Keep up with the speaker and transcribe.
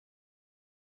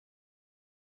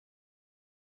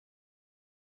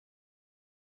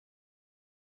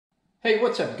Hey,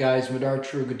 what's up guys,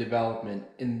 Good Development.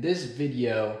 In this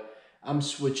video, I'm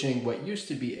switching what used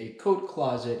to be a coat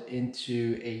closet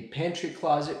into a pantry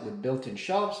closet with built-in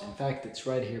shelves. In fact, it's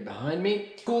right here behind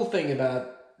me. Cool thing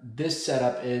about this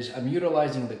setup is I'm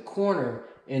utilizing the corner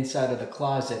inside of the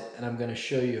closet, and I'm gonna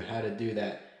show you how to do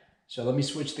that. So let me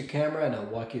switch the camera and I'll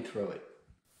walk you through it.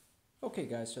 Okay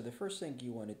guys, so the first thing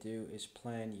you want to do is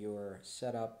plan your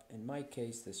setup. In my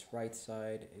case, this right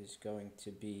side is going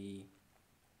to be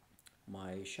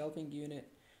my shelving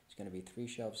unit. It's going to be 3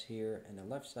 shelves here, and the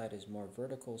left side is more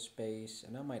vertical space,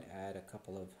 and I might add a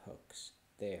couple of hooks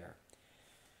there.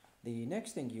 The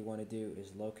next thing you want to do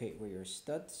is locate where your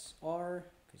studs are,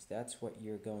 because that's what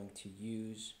you're going to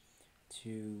use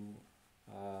to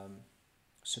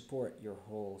support your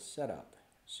whole setup.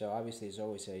 So obviously there's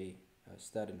always a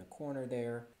stud in the corner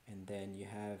there, and then you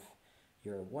have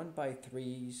your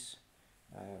 1x3s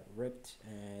ripped,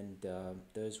 and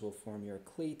those will form your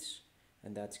cleats,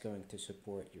 and that's going to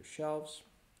support your shelves.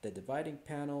 The dividing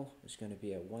panel is going to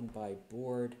be a 1x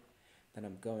board that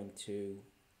I'm going to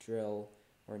drill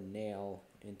or nail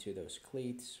into those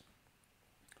cleats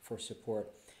for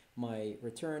support. My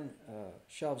return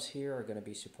shelves here are going to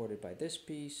be supported by this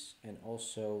piece, and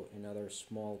also another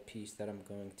small piece that I'm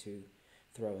going to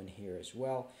throw in here as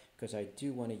well, because I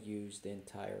do want to use the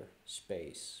entire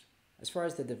space. As far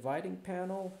as the dividing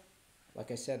panel,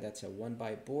 like I said, that's a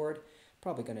 1x board.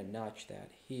 Probably going to notch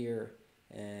that here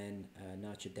and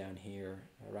notch it down here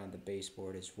around the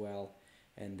baseboard as well,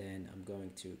 and then I'm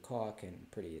going to caulk and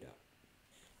pretty it up.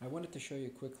 I wanted to show you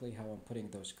quickly how I'm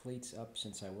putting those cleats up.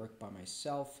 Since I work by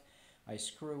myself, I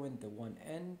screw in the one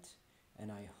end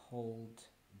and I hold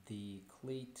the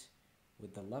cleat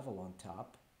with the level on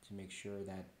top to make sure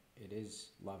that it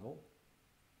is level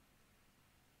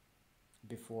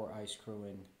before I screw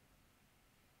in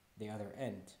the other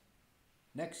end.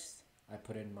 Next, I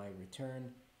put in my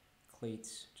return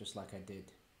cleats just like I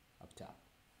did up top.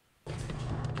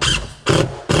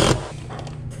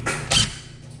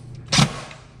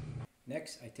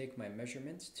 Next, I take my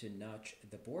measurements to notch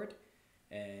the board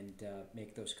and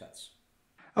make those cuts.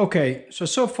 Okay,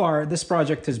 so far this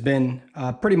project has been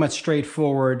pretty much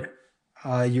straightforward.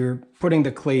 You're putting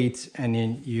the cleats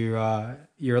and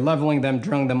you're leveling them,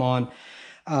 drilling them on.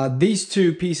 These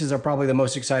two pieces are probably the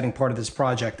most exciting part of this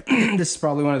project. This is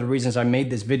probably one of the reasons I made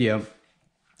this video.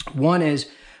 One is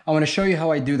I want to show you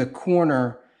how I do the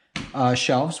corner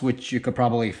shelves, which you could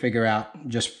probably figure out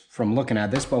just from looking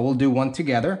at this, but we'll do one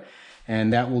together,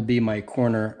 and that will be my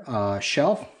corner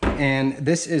shelf. And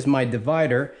this is my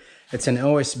divider. It's an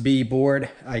OSB board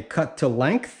I cut to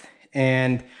length,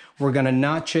 and we're going to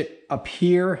notch it up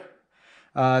here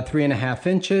 3.5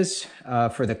 inches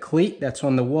for the cleat that's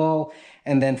on the wall,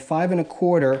 and then 5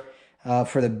 1/4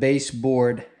 for the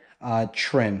baseboard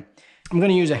trim. I'm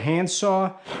going to use a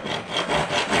handsaw.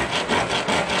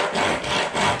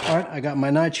 All right, I got my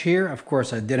notch here. Of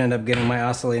course, I did end up getting my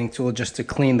oscillating tool just to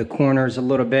clean the corners a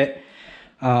little bit.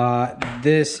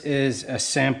 This is a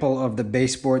sample of the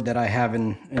baseboard that I have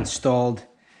installed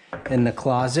in the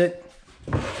closet.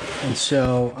 And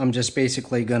so I'm just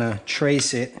basically going to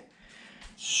trace it.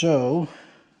 So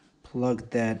plug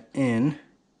that in.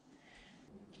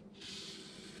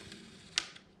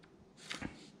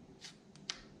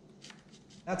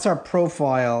 That's our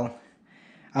profile.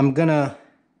 I'm gonna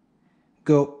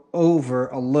go over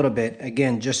a little bit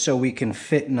again, just so we can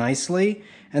fit nicely.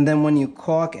 And then when you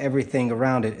caulk everything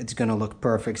around it, it's gonna look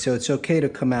perfect. So it's okay to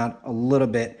come out a little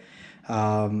bit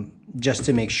just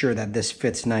to make sure that this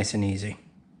fits nice and easy.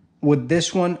 With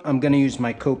this one, I'm gonna use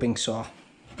my coping saw.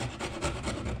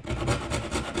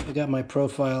 I got my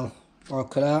profile all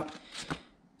cut out.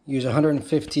 Use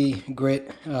 150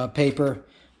 grit paper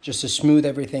just to smooth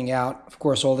everything out. Of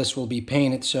course, all this will be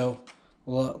painted, so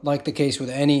like the case with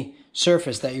any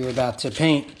surface that you're about to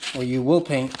paint, or you will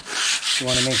paint, you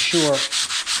want to make sure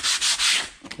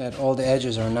that all the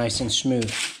edges are nice and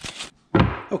smooth.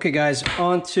 Okay guys,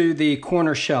 on to the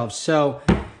corner shelves. So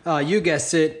you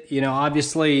guessed it,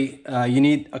 obviously you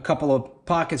need a couple of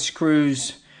pocket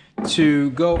screws to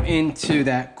go into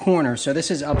that corner. So this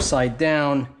is upside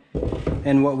down,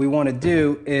 and what we want to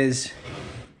do is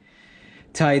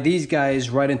tie these guys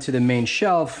right into the main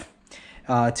shelf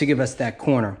to give us that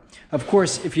corner. Of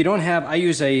course, if you don't have, I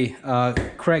use a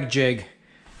Craig jig.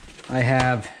 I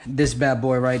have this bad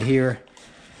boy right here.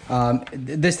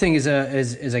 This thing is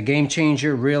a game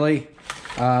changer, really.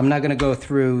 I'm not going to go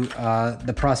through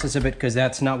the process of it because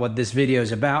that's not what this video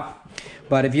is about.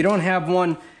 But if you don't have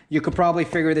one, you could probably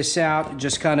figure this out.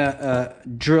 Just kind of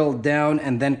drill down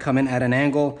and then come in at an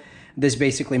angle. This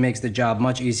basically makes the job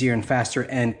much easier and faster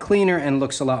and cleaner and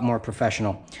looks a lot more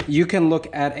professional. You can look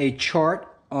at a chart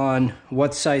on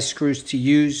what size screws to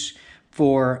use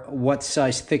for what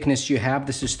size thickness you have.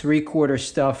 This is 3/4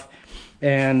 stuff,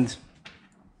 and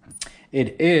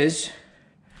it is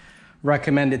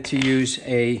recommended to use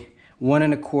a 1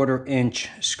 1/4 inch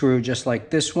screw just like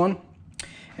this one.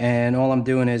 And all I'm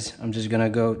doing is I'm just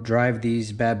gonna go drive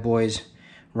these bad boys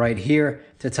right here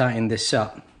to tighten this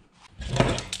up.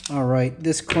 All right,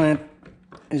 this clamp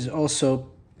is also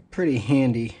pretty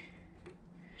handy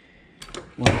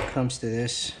when it comes to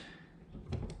this.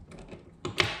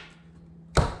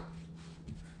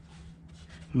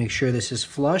 Make sure this is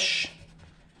flush.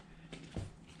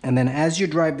 And then as you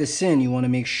drive this in, you want to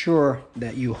make sure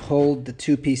that you hold the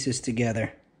two pieces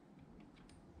together.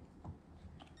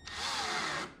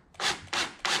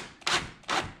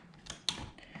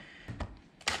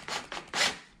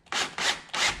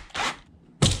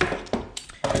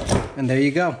 And there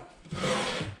you go.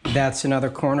 That's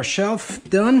another corner shelf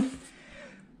done.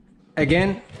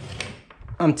 Again,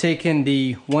 I'm taking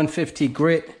the 150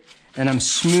 grit and I'm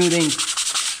smoothing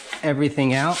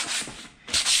everything out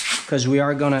because we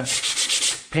are gonna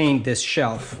paint this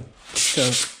shelf.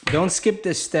 So don't skip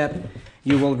this step,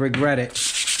 you will regret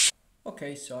it.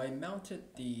 Okay, so I mounted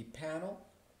the panel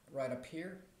right up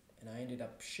here and I ended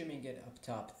up shimming it up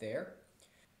top there.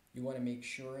 You want to make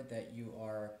sure that you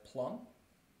are plumb.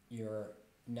 Your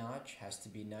notch has to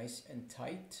be nice and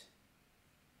tight.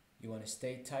 You want to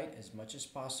stay tight as much as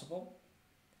possible.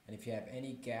 And if you have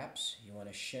any gaps, you want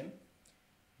to shim.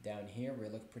 Down here we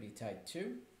look pretty tight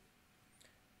too.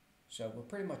 So we're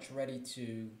pretty much ready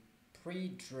to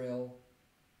pre-drill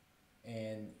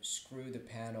and screw the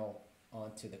panel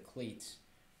onto the cleats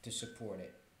to support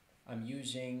it. I'm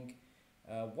using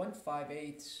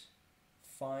 1/5/8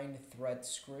 fine thread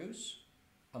screws.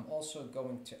 I'm also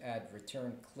going to add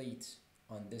return cleats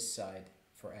on this side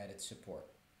for added support.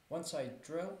 Once I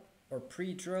drill or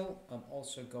pre-drill, I'm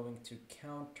also going to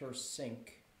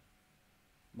countersink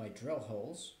my drill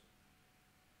holes.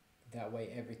 That way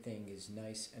everything is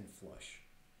nice and flush.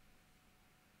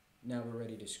 Now we're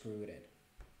ready to screw it in.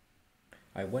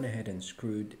 I went ahead and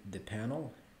screwed the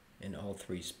panel in all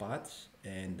 3 spots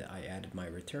and I added my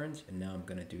returns, and now I'm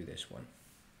going to do this one.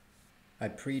 I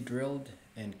pre-drilled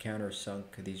and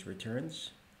countersunk these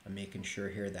returns. I'm making sure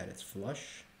here that it's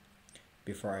flush.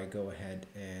 Before I go ahead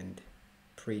and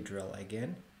pre-drill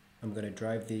again, I'm going to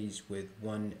drive these with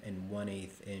 1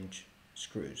 1/8 inch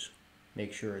screws.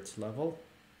 Make sure it's level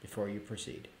before you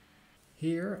proceed.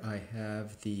 Here I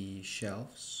have the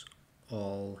shelves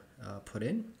all put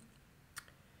in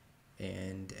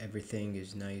and everything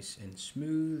is nice and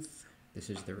smooth. This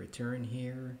is the return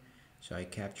here. So I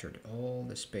captured all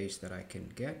the space that I can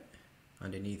get.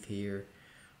 Underneath here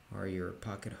are your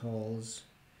pocket holes.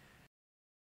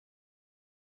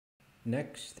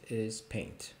 Next is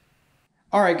paint.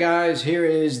 All right guys, here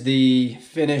is the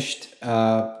finished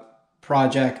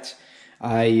project.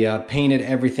 I painted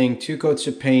everything, 2 coats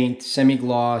of paint,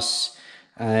 semi-gloss,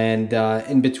 and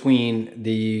in between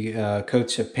the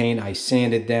coats of paint I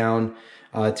sanded down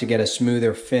to get a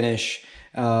smoother finish.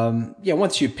 Yeah,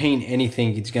 once you paint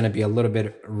anything, it's going to be a little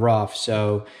bit rough,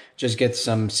 so just get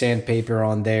some sandpaper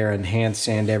on there and hand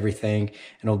sand everything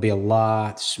and it'll be a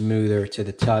lot smoother to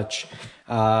the touch.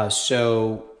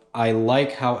 So I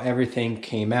like how everything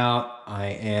came out. I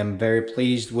am very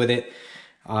pleased with it.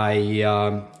 I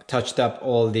touched up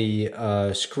all the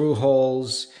screw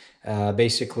holes.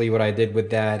 Basically what I did with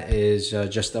that is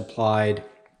just applied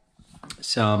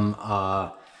some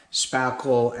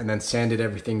spackle and then sanded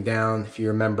everything down. If you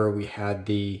remember, we had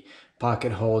the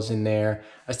pocket holes in there.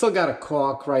 I still got a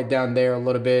caulk right down there a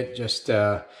little bit, just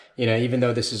you know, even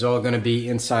though this is all going to be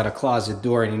inside a closet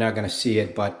door and you're not going to see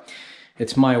it, but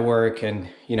it's my work and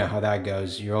you know how that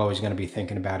goes. You're always going to be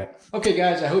thinking about it. Okay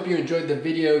guys, I hope you enjoyed the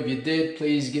video. If you did,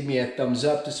 please give me a thumbs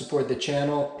up to support the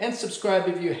channel and subscribe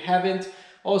if you haven't.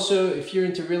 Also, if you're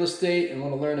into real estate and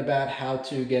want to learn about how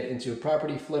to get into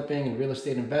property flipping and real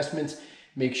estate investments,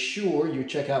 make sure you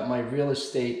check out my real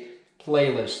estate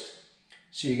playlist.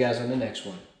 See you guys on the next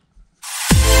one.